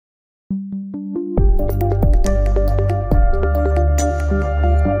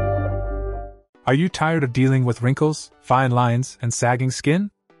Are you tired of dealing with wrinkles, fine lines, and sagging skin?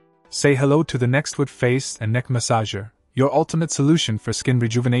 Say hello to the NEXTWOOD Face and Neck Massager, your ultimate solution for skin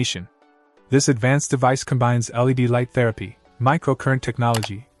rejuvenation. This advanced device combines LED light therapy, microcurrent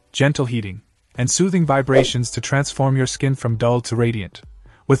technology, gentle heating, and soothing vibrations to transform your skin from dull to radiant.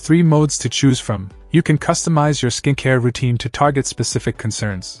 With 3 modes to choose from, you can customize your skincare routine to target specific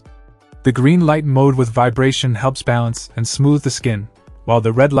concerns. The green light mode with vibration helps balance and smooth the skin, while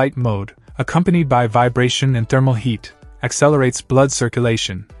the red light mode, accompanied by vibration and thermal heat, accelerates blood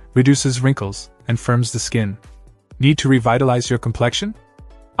circulation, reduces wrinkles, and firms the skin. Need to revitalize your complexion?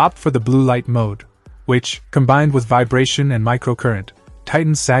 Opt for the blue light mode, which, combined with vibration and microcurrent,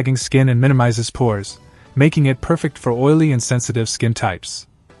 tightens sagging skin and minimizes pores, making it perfect for oily and sensitive skin types.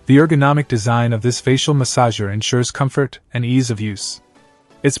 The ergonomic design of this facial massager ensures comfort and ease of use.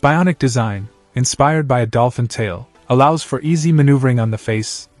 Its bionic design, inspired by a dolphin tail, allows for easy maneuvering on the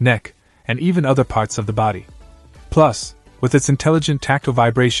face, neck, and even other parts of the body. Plus, with its intelligent tactile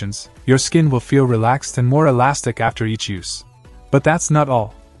vibrations, your skin will feel relaxed and more elastic after each use. But that's not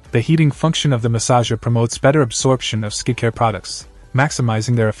all. The heating function of the massager promotes better absorption of skincare products,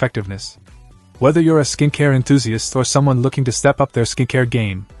 maximizing their effectiveness. Whether you're a skincare enthusiast or someone looking to step up their skincare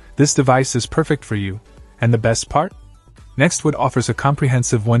game, this device is perfect for you. And the best part? NEXTWOOD offers a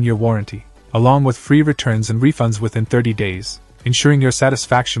comprehensive 1-year warranty, along with free returns and refunds within 30 days, ensuring your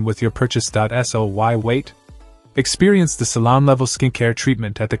satisfaction with your purchase. So why wait? Experience the salon-level skincare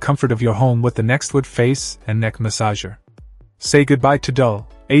treatment at the comfort of your home with the NEXTWOOD Face and Neck Massager. Say goodbye to dull,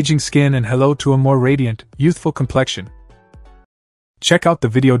 aging skin and hello to a more radiant, youthful complexion. Check out the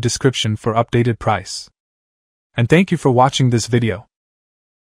video description for updated price. And thank you for watching this video.